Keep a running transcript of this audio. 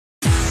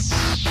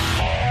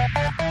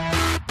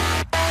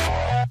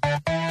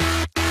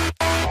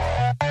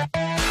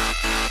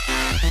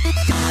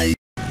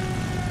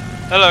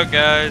Hello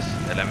guys,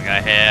 hello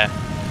guy here.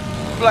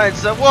 Playing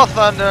some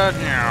Warthunder.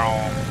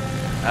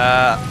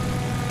 I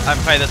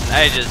haven't played this in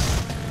ages.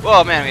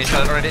 Whoa man, we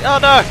shot it already. Oh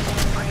no!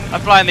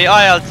 I'm flying the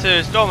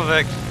IL-2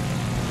 Stormovic.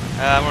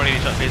 I'm already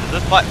getting shot pieces.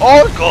 This plane.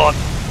 Oh god!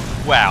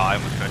 Wow, I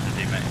almost crashed a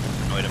teammate.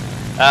 Annoyed him.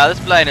 This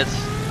plane is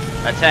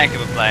a tank of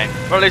a plane.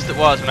 Or at least it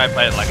was when I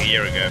played it like a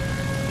year ago.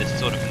 This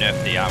sort of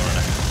nerfed the armor on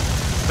it.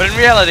 But in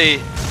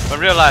reality, in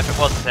real life, it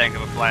was a tank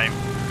of a plane.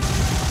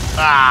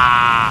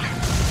 Ah!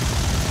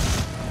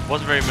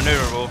 Wasn't very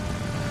maneuverable,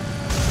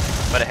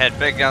 but it had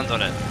big guns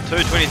on it. Two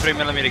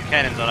 23mm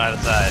cannons on either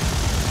side,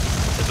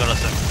 as well as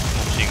some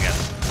small machine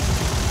guns.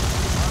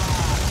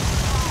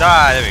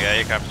 Ah, there we go,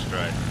 aircraft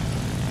destroyed.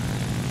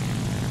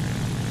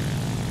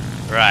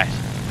 Right,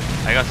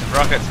 I got some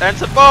rockets and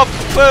some bombs.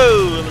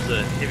 Woo! It was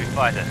a heavy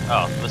fighter.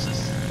 Oh, this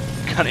is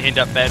gonna end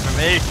up bad for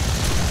me.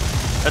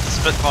 That's a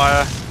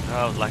Spitfire.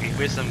 Oh, lucky.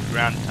 Where's some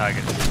ground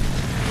targets?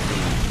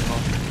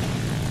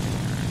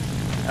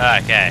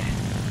 Okay.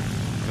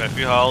 Got a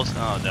few holes.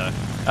 Oh no.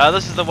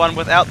 This is the one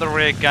without the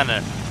rear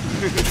gunner.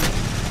 You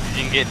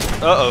can get.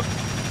 Uh oh.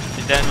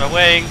 He's down my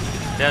wing.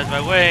 Down my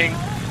wing.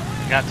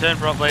 Can't turn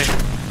properly.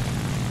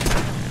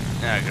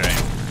 Oh great.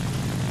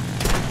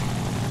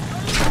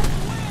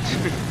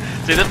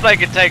 See, this plane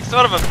can take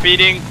sort of a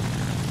beating.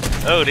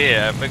 Oh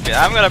dear.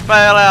 I'm gonna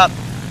bail out.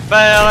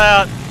 Bail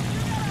out.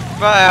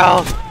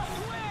 Bail.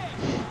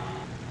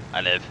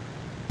 I live.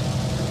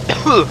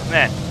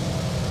 Man.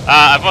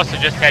 I've also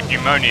just had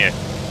pneumonia.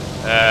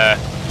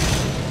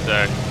 So,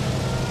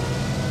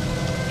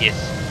 yes,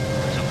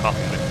 some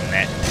coughing with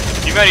that.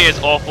 Pneumonia is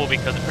awful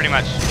because it pretty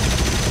much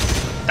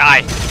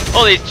die.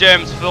 All these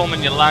germs film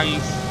in your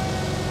lungs.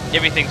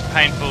 Everything's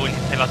painful and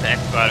you take lots of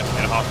antibiotics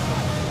in a hospital.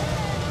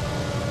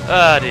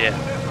 Oh dear.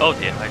 Oh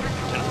dear, I just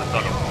turned my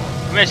throttle.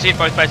 I'm gonna see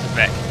both faces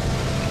back.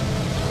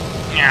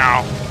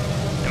 Meow.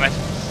 And my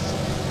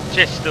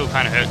chest still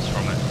kind of hurts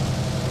from it.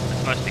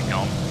 It's mostly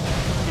gone.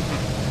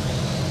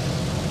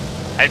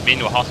 I haven't been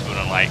to a hospital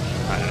in like,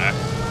 I don't know,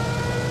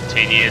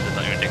 10 years or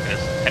something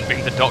ridiculous. Hadn't been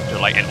to the doctor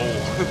like at all.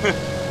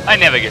 I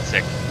never get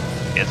sick.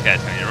 Yeah, this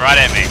guy's coming right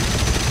at me.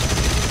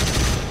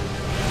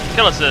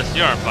 Kill assist,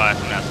 you're on fire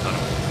from now on.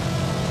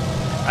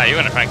 Ah, you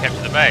want to try and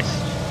capture the base.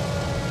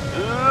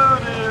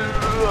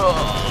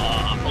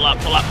 Pull up,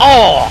 pull up.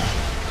 Oh!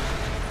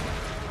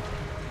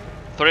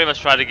 Three of us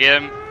tried to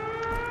get him.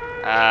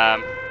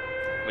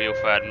 We all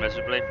fired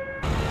miserably.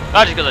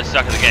 Largely because I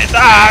suck at the game.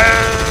 Ah!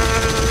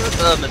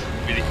 Oh,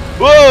 miserably.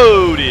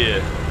 Whoa,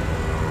 dear.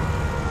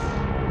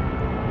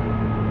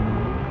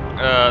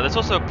 There's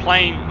also a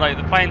plane, like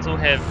the planes all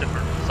have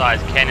different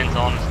size cannons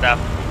on and stuff.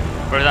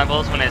 For example,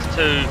 this one has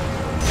two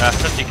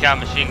 50 cal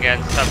machine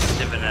guns, sub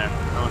 7mm,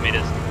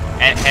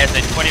 and it has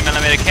a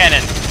 20mm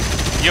cannon.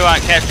 You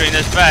aren't capturing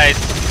this base.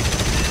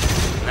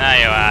 No,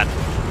 you aren't.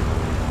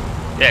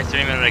 Yeah,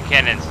 20mm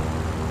cannons.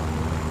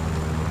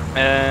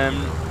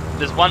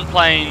 There's one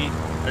plane,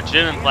 a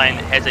German plane,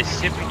 that has a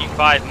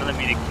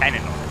 75mm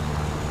cannon on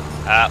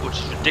it, which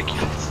is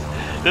ridiculous.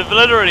 There's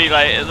literally,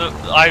 like,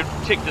 I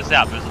checked this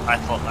out because I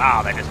thought,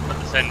 they just put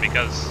this in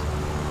because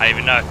I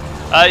even know.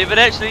 But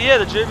actually, yeah,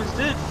 the Germans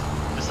did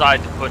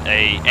decide to put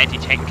a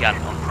anti-tank gun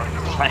on front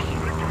of the plane.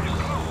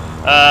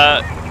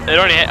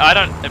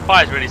 It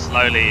fires really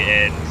slowly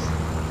and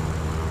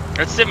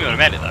it's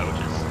semi-automatic though, which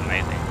is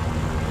amazing.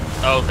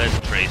 Oh, there's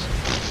the trees.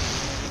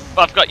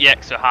 I've got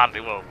yaks, so hardly,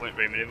 well, weren't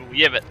very maneuverable.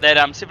 Yeah, but that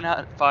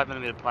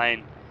 75mm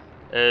plane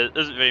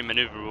isn't very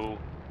maneuverable.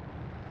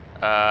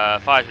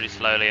 Fires really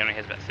slowly, only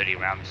has about 30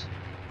 rounds.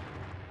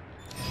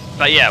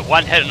 But yeah,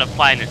 one hit on a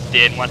plane it's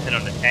dead, one hit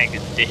on a tank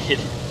is dead.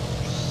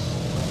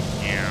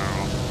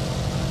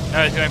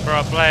 No, he's going for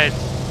our blades.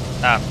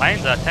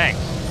 Planes are tanks.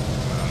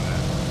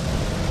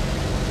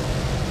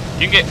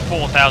 You can get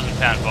 4,000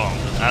 pound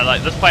bombs.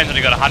 Like this plane's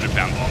only got 100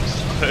 pound bombs.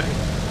 So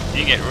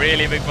you can get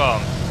really big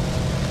bombs.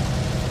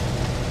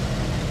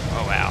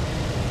 Oh wow.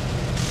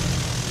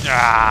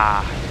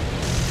 Ah!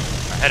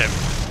 I hit him.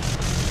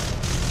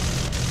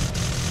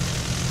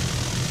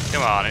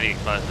 Come on, I need to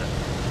get closer.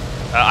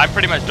 I'm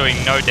pretty much doing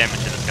no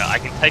damage to this guy. I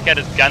can take out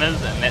his gunners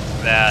and that's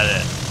about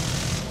it.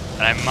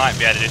 And I might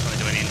be able to do something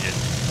to an engine.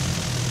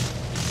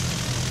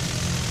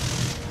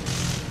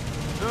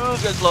 Ooh,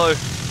 go slow.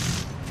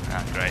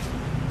 Ah, great.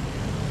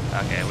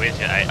 Okay, where's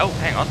your A? Oh,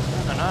 hang on.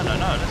 No,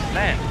 let's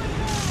land.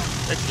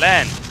 Let's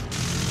land.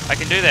 I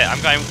can do that.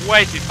 I'm going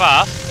way too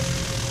fast.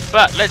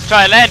 But let's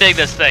try landing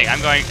this thing. I'm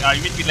going,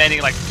 you need to be landing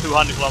at like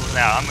 200 kilometers an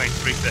hour. I'm going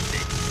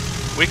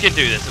 350. We can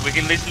do this. We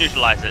can at least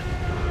neutralize it.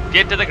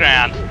 Get to the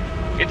ground.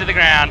 Get to the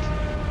ground.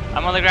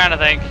 I'm on the ground, I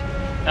think.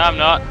 No, I'm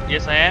not.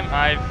 Yes, I am.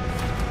 I've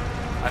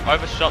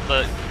overshot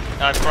the.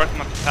 I've broken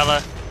my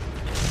propeller.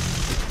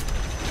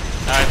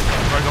 I've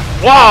broken.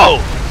 Whoa!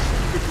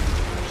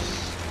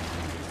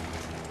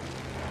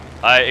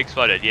 I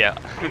exploded. Yeah.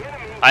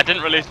 I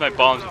didn't release my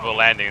bombs before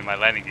landing, and my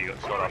landing gear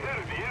got shot off.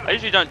 I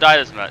usually don't die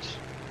this much.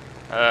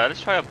 Let's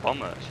try a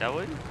bomber, shall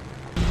we?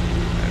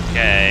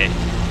 Okay.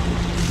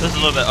 This is a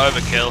little bit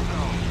overkill.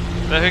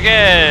 But who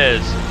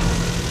cares?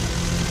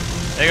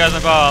 There goes my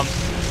bombs.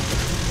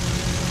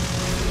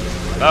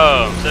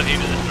 Boom! 7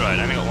 units destroyed.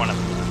 I only got one of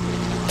them.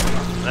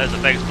 There's the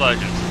big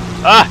explosions.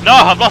 Ah! No!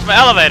 I've lost my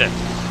elevator!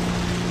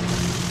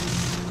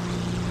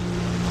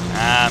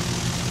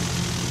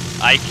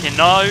 I can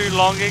no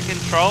longer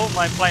control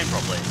my plane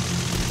properly.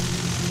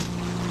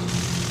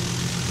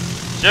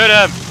 Shoot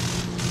him!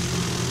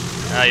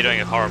 Ah, you're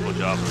doing a horrible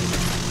job.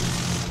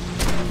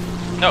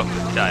 No,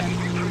 he died.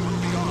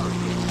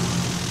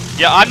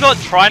 Yeah, I'm not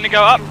trying to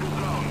go up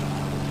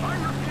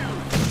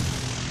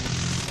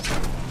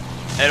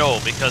at all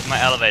because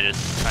my elevator's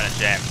kind of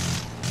jammed.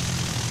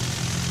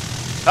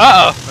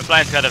 Uh oh, my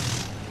plane's kind of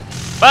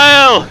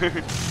fail.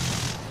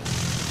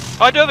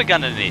 Oh, I do have a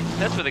gun underneath.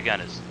 That's where the gun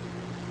is.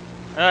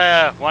 Oh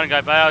yeah, one guy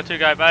bailed, two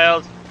guy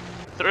bailed,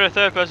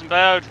 third person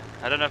bailed.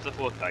 I don't know if the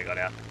fourth guy got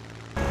out.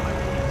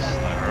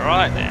 Slow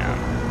right down.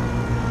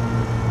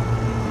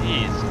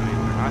 He's doing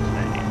a nice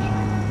landing, actually.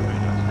 Very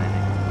nice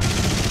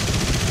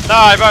landing.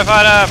 Die, bro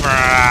fighter!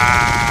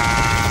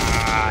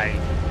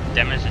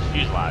 Damage his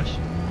fuselage.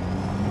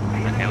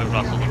 Okay, we've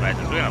lost all the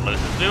bases. We're gonna lose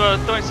this. We were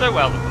doing so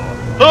well before.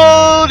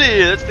 Oh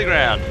dear, that's the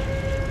ground.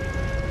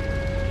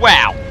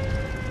 Wow.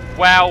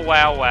 Wow,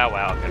 wow, wow,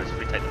 wow. Okay, let's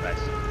retake the base.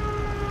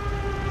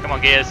 Come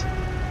on, Gears.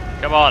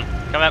 Come on.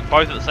 Come out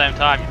both at the same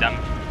time, you dumb.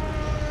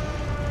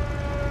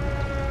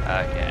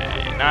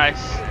 Okay,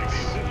 nice.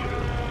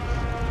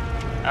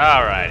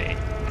 Alrighty.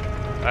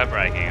 We're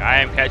braking. I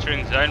am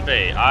capturing Zone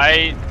B.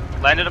 I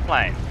landed a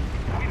plane.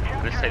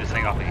 Let's take this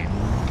thing off again.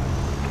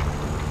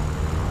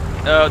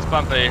 Oh, it's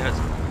bumpy.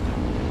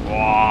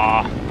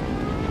 Whoa.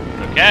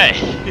 Okay.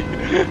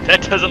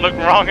 That doesn't look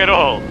wrong at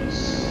all.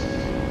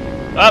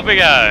 Up we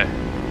go.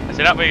 I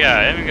said up we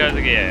go. In goes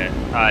the gear.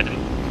 Oh, I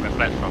didn't put my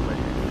flaps properly.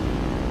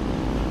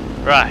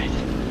 Right.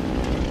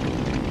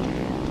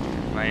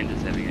 My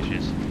engine's having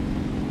issues.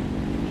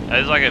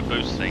 There's like a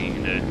boost thing you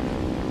can do.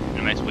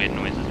 It makes weird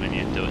noises when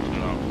you do it too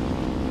long.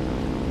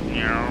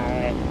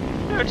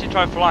 You actually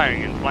try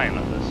flying and playing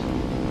like this.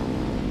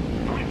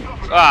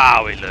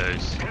 Ah, we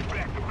lose.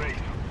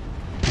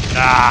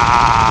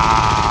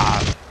 Ah!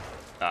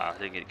 Oh, I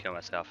didn't get to kill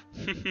myself.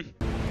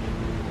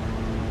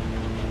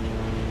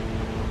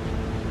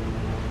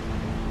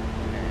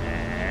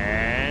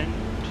 And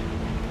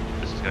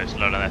this is going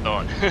slower than I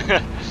thought.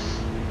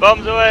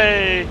 Bombs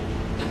away!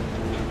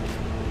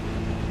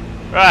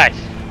 Right.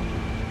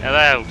 Now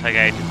that'll take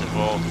ages to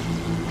fall.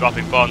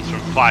 Dropping bombs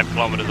from 5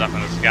 kilometers up in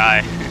the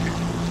sky.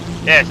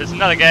 Yes, it's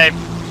another game.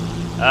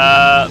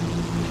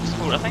 It's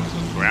called, I think it's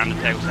called Ground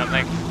Attack or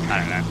something. I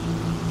don't know.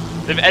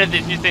 They've added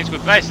these new things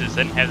called bases,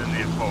 they didn't have them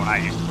there before when I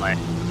used to play.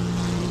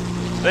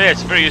 So yeah,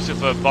 it's very useful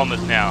for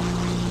bombers now.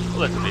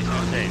 Well, that's a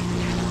B-17.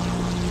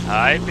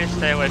 I best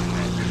stay away from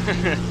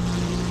that.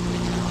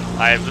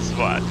 I have this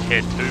what,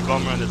 tier 2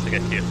 bomber and this is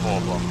like a tier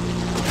 4 bomber.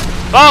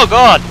 Oh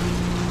god!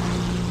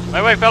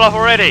 My wing fell off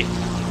already!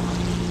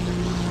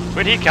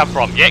 Where'd he come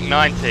from? Yak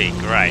 90,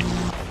 great.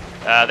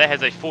 That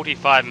has a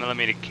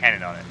 45mm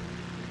cannon on it.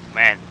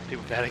 Man,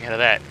 people bailing out of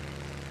that.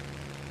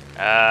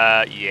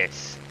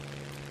 Yes.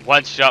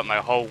 One shot, my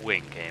whole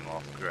wing came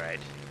off. Great.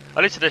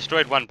 At least I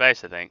destroyed one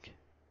base, I think.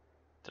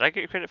 Did I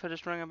get credit for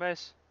destroying a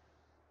base?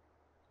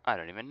 I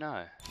don't even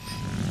know.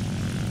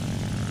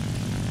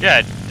 Yeah,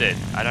 it did.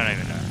 I don't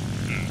even know.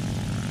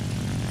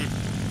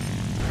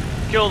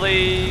 Kill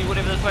the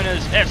whatever this one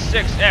is.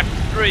 F6,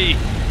 F3.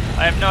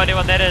 I have no idea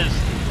what that is.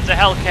 It's a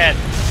Hellcat.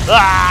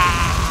 Ah!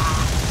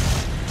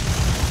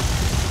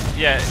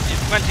 Yeah,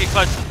 once you get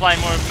close to the plane,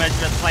 more information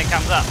about the plane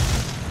comes up.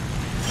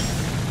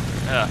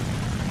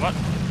 What?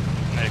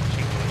 And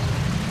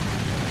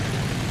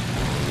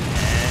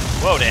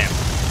whoa, damn.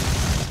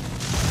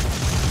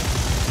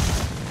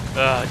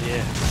 Oh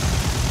dear.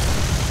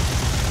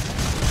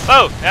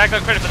 Oh, now I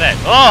got credit for that.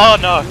 Oh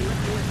no!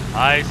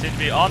 I seem to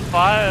be on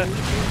fire.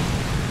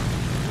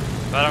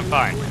 But I'm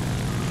fine.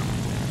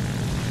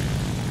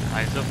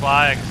 I can still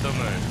fly, I can still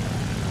move.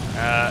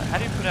 How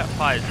do you put out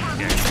fires in this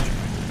game?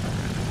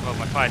 Well,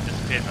 my fire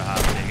disappeared for half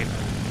a second.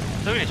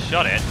 Still getting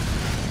shot at.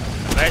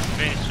 The base is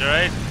being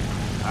destroyed.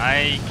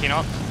 I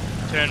cannot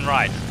turn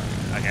right.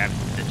 Okay, I'm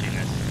ditching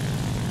this.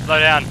 Slow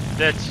down,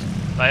 ditch.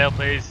 Bail,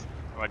 please.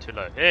 Or am I too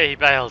low? Yeah, he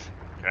bailed.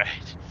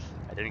 Great.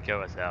 I didn't kill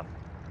myself.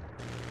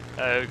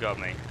 Oh, who got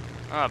me?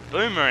 Oh,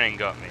 Boomerang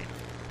got me.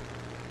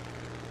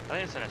 I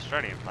think it's an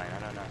Australian plane, I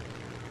don't know.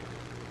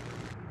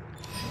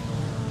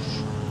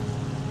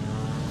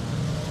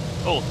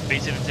 Oh,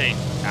 B-17.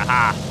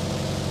 Aha!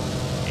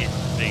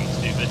 It's being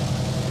stupid.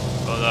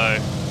 Although,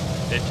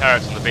 the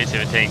turrets on the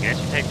B-17 can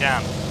actually take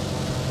down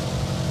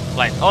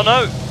planes. Oh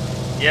no!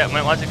 Yeah,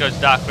 once it goes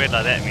dark red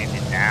like that, it means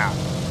it's down.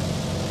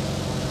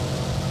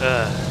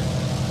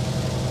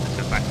 Let's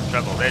go back to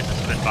trouble. There's the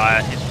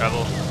Spitfire, he's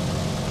trouble.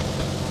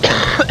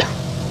 I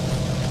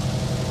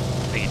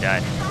think he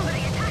died.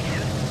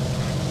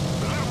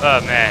 Oh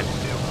man.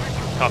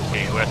 Cop's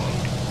getting worse.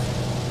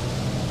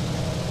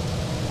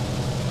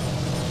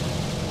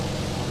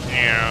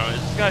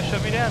 This guy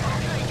shut me down.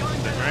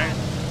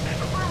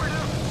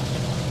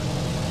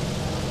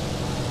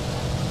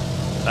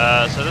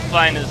 So this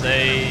plane is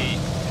a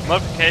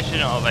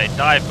modification of a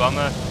dive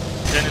bomber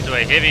turned into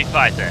a heavy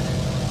fighter.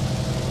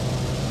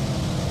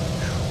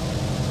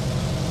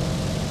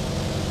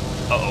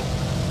 Uh-oh.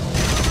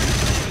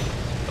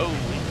 Oh,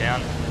 he's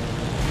down.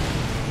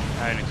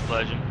 An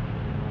explosion.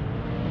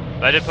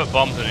 But I did put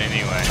bombs in it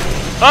anyway.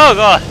 Oh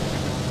god!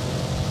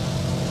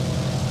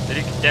 Did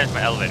he damage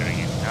my elevator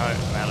again? No,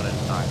 my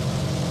elevator's fine.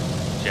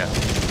 Just.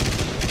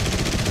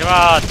 Come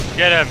on,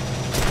 get him!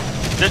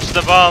 Ditch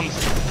the bombs!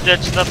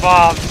 Ditch the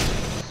bombs!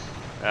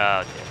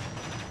 Oh dear.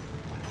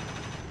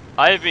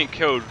 I have been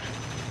killed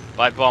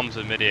by bombs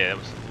in midair. That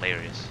was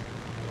hilarious.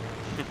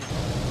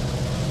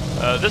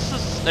 This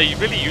is a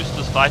really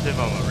useless fighter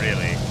moment,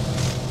 really.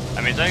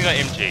 I mean, it's only got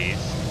MGs.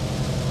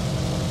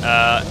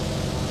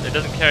 It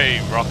doesn't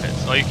carry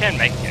rockets. Or you can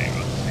make it carry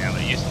rockets now,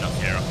 but it used to not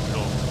carry rockets at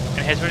all. And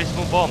it has really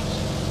small bombs.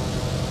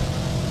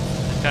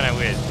 It's kind of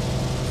weird.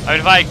 I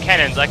mean, if I had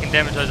cannons, I can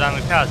damage those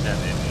armored cars down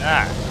there.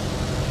 Nah.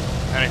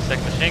 Only stick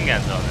machine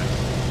guns on it.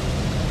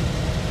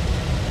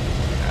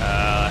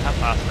 How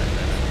fast are they?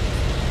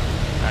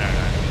 I don't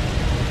know.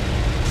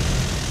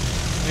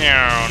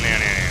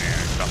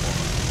 Stop all.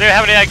 So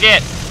how many did I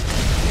get?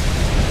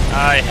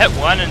 I hit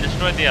one and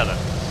destroyed the other.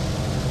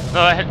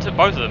 No, I hit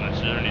both of them and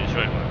only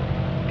destroyed one.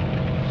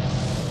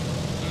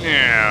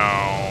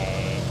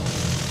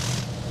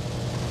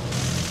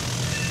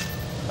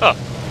 Oh,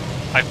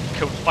 I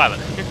killed the pilot.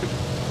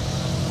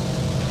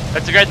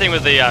 That's a great thing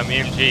with the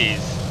MGs,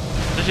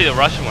 especially the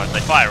Russian ones.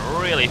 They fire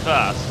really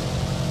fast.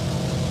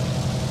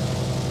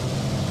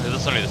 This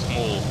is only the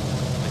small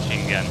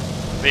machine gun.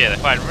 But yeah, they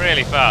fire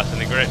really fast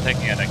and they're great at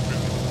taking out extra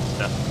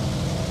stuff.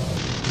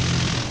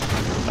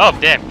 Oh,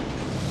 damn.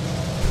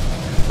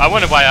 I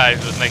wonder why I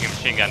was making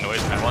machine gun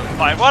noise when I wasn't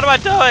firing. What am I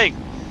doing?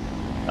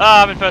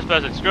 Ah, I'm in first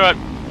person. Screw it.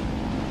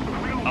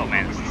 Oh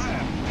man, this is...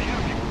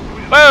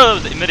 Whoa,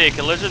 that was a mid-air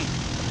collision.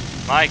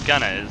 My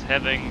gunner is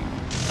having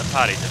a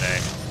party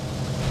today.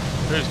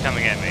 Who's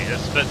coming at me? The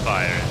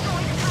Spitfire is.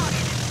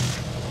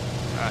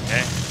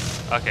 Okay.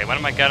 Okay, one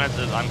of my gunners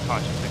is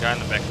unconscious. The guy in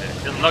the back there.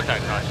 He doesn't look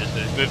unconscious,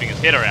 but he's moving his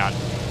head around.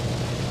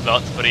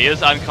 Lots, but he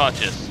is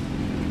unconscious.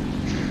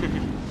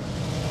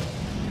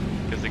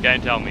 Because the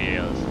game told me he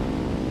is.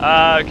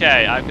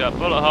 Okay, I've got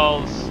bullet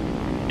holes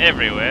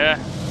everywhere.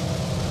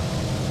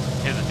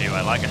 Here's a view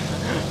I like.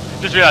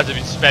 Just realised I've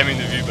been spamming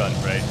the view button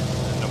for ages. I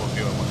don't know what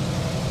view I want.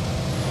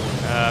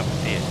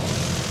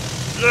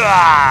 I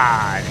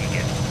didn't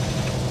get it.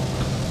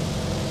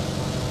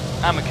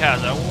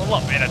 Kamikaze are a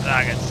lot better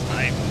targets.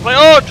 I play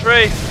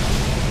tree!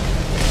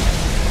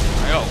 I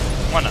got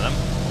one of them.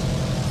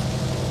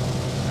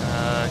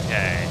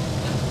 Okay.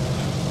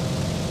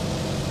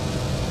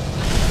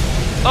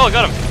 Oh, I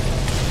got him!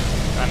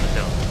 I'm the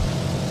hill.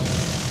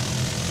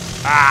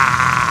 I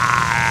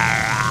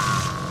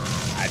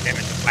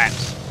damaged the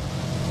flaps.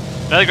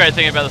 Another great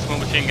thing about the small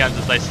machine guns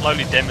is they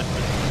slowly damage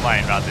the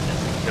plane rather than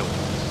just kill it.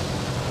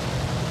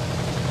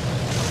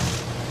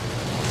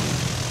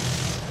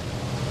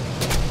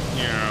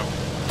 Yeah.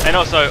 And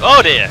also,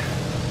 oh dear!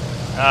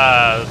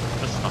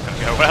 This is not going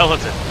to go well,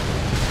 is it?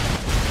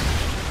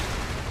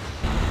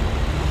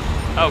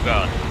 Oh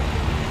god.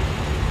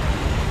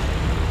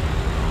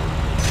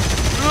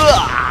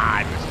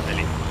 I missed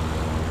Billy.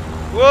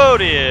 Whoa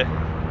dear!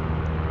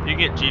 You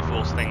get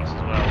G-force things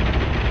as well.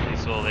 You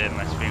saw there in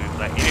my screen with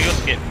black. You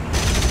also get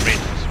red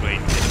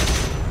screen.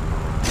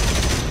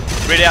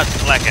 Red outs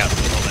and black outs.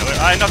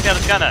 I knocked out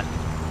his gunner.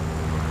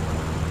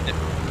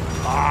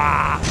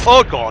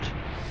 Oh god!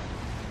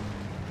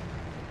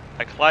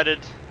 I collided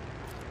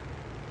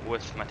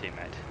with my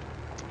teammate.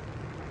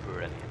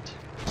 Brilliant.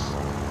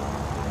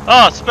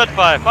 Oh,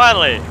 Spitfire,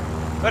 finally!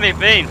 It's only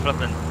been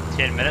flipping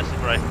 10 minutes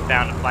before I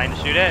found a plane to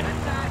shoot at.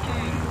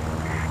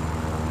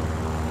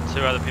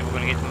 Two other people are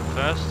going to get to him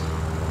first.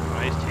 Oh,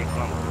 he's 10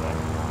 kilometers away.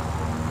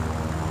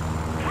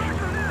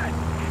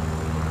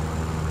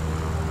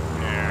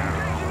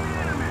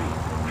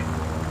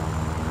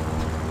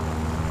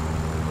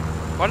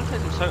 Why did it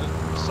take them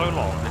so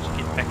long to just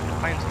get back to the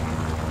planes again?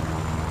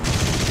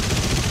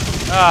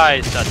 Ah,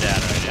 he's shut down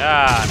already.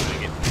 I'm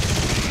gonna get.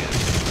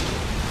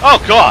 Oh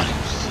god!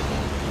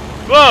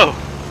 Whoa!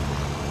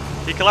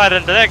 He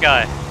collided into that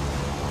guy.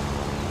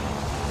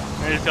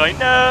 And he's going,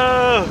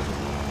 no!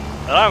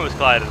 And I almost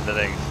collided into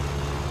things.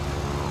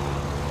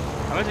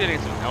 I'm just getting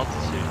some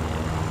altitude here.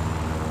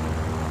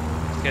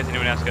 Just in case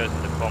anyone else goes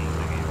into bombs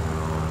again.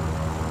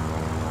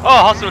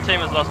 Oh, hostile team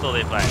has lost all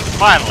their planes.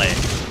 Finally!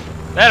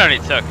 That only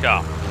took,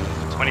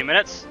 20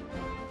 minutes?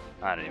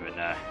 I don't even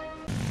know.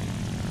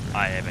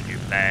 I have a new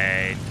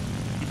plane.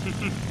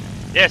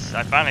 Yes,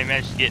 I finally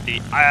managed to get the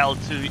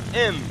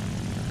IL-2M,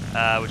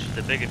 which is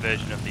the bigger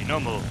version of the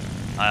normal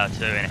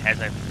IL-2, and it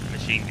has a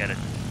machine gun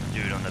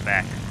dude on the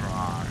back.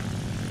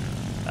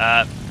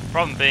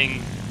 Problem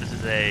being, this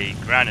is a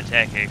ground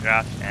attack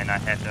aircraft, and I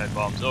have no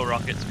bombs or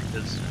rockets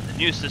because the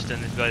new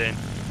system they've got in,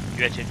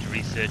 you actually have to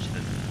research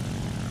them.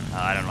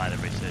 I don't like the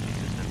researching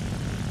system.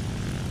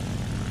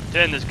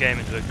 Turn this game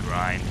into a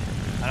grind.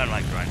 I don't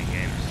like grinding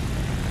games.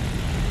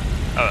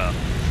 Oh well.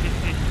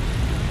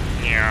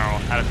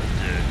 How does it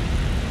do?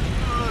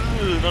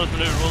 Not as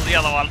maneuverable as the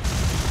other one.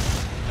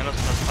 And also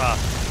not as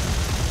fast.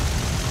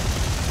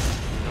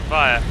 On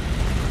fire.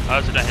 I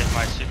also don't have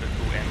my super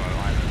cool ammo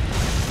either.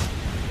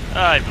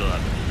 I blew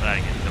up, but I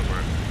didn't get over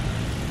it.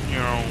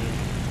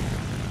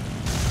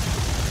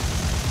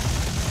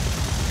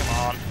 Come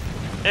on.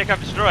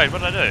 Aircraft destroyed, what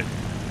did I do?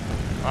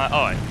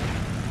 Oh, I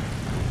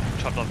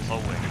chopped off his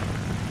whole wing. I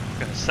was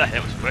gonna say,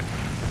 that was quick.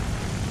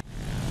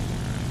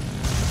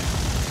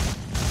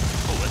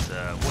 Oh, it's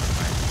a water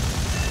plane.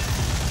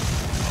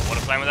 A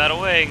water plane without a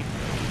wing.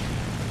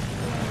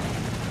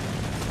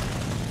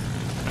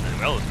 I did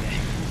well this game.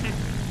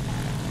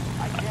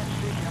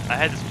 I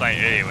had this plane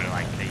earlier, when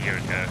like a year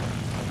ago.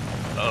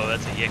 Oh,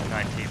 that's a Yak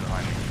 9T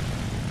behind me.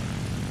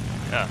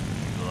 Oh,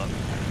 blew up.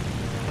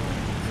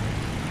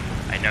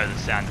 I know the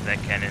sound of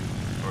that cannon,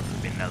 or it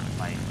could be another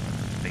plane,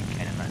 big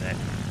cannon like that.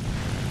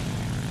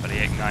 But a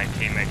Yak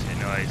 9T makes a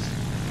noise,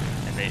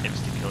 and they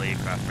insta-kill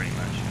aircraft pretty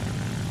much.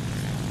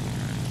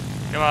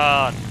 Come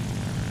on!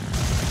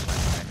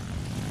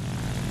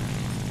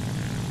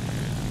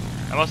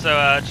 I'm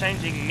also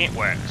changing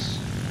networks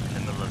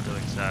in the middle of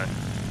doing so.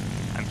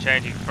 I'm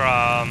changing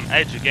from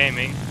Age of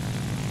Gaming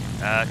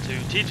to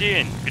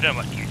TGN. If you don't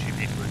know what YouTube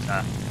networks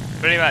are,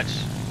 pretty much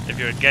if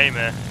you're a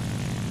gamer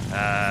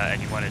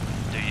and you want to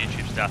do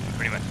YouTube stuff, you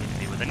pretty much need to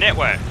be with a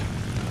network,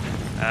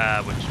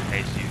 which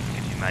pays you,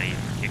 gives you money,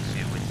 protects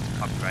you with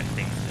copyright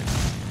things and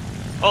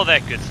all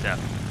that good stuff.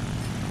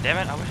 Damn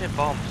it! I wish I had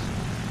bombs.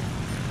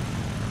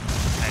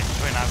 Can I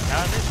destroy an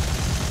avocado?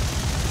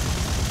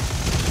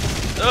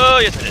 Oh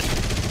yes, I did.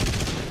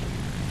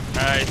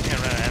 He's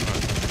gonna run out of ammo.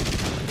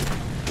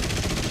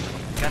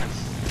 Gun is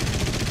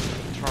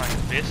trying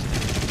his best.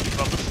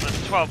 Well, this is a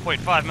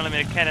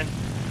 12.5mm cannon.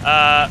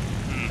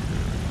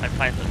 My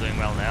plane's not doing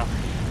well now.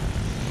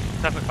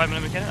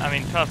 12.5mm cannon? I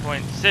mean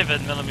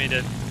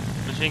 12.7mm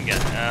machine gun.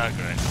 Oh,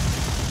 great.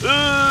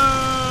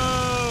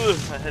 Ooh!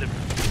 I hit him.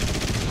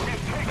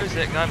 Who's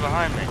that guy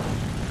behind me?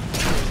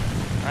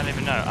 I don't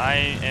even know.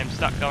 I am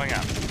stuck going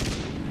up.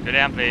 Go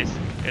down, please.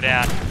 Go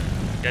down.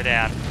 Go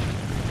down.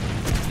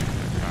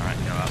 Alright,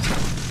 go up.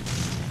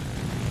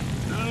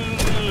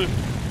 Ooh.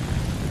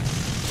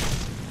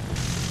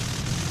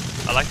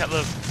 I like how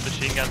the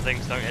machine gun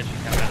things don't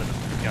actually come out of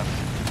the gun.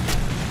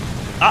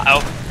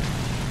 Uh-oh!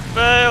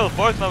 Fail!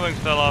 Both my wings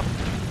fell off.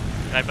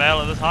 Can I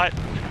bail at this height?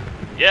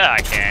 Yeah,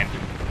 I can.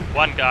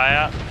 One guy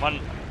out. One...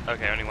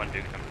 Okay, only one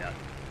dude comes out.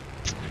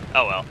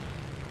 Oh well.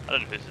 I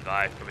don't know who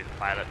survived. Probably the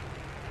pilot.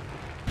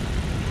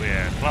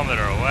 We're a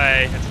kilometer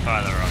away. It's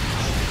fire the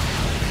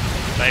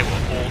rockets. They were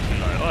all too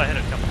low. Oh, I hit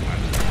it a couple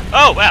times.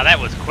 Oh, wow, that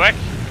was quick!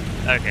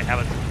 Okay, how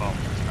about some bombs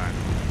this time?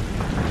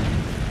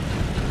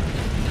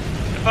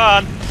 Have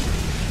fun!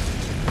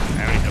 I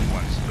only hit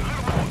once.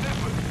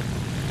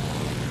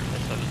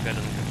 Let's hope this guy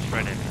doesn't come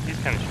straight at me. He's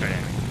coming straight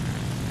at me.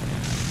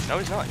 No,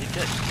 he's not. He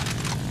did.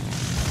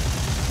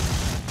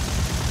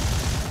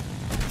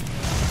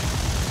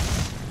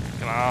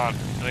 Come on.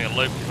 Doing a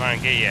loop to try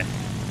and get you.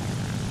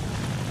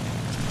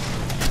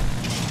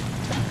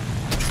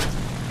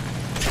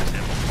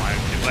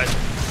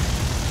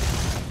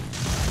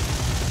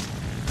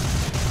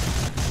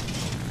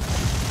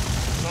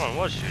 Someone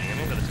was shooting at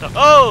me, but it stopped.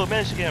 Oh!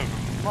 Managed to get him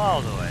from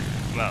miles away.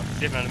 Well,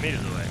 700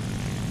 meters away.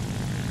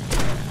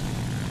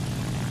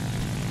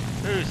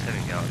 Who's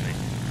having a go at me?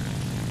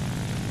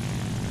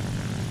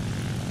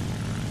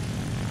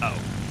 Uh-oh.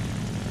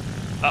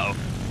 Uh-oh.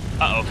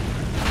 Uh-oh.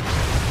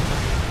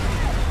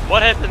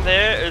 What happened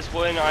there is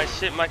when I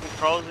set my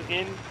controls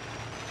again,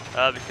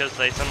 because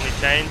they suddenly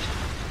changed,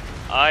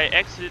 I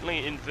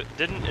accidentally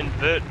didn't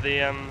invert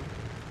the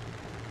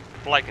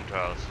flight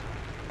controls.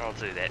 I'll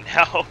do that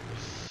now.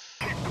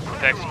 In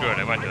fact, screw it,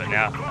 I won't do it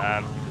now,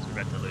 because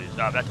we're about to lose.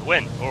 No, about to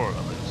win, or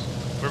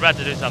lose. We're about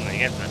to do something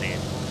against it again.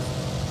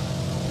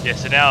 Yeah,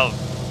 so now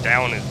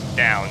down is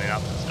down and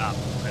up is up.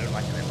 I don't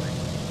like it that way.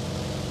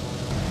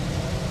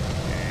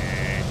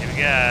 And here we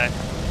go.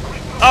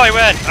 Oh, we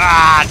win!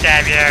 Ah,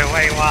 damn you,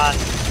 we won!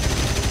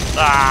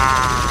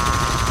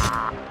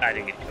 Ah! I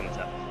didn't get the comments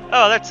up.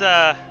 Oh, that's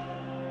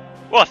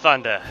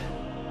Warthunder.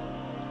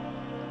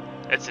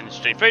 It's an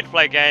extreme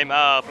free-to-play game.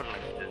 I'll put a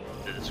link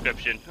in the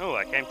description. Oh,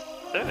 I came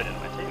third in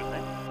my team, I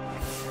think.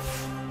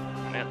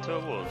 I got 2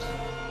 awards.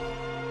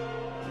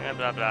 Yeah,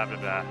 blah blah blah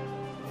blah.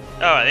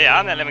 Oh yeah,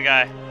 I'm that lemon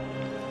guy.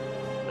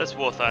 That's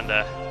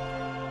Warthunder,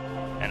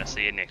 and I'll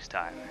see you next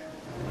time.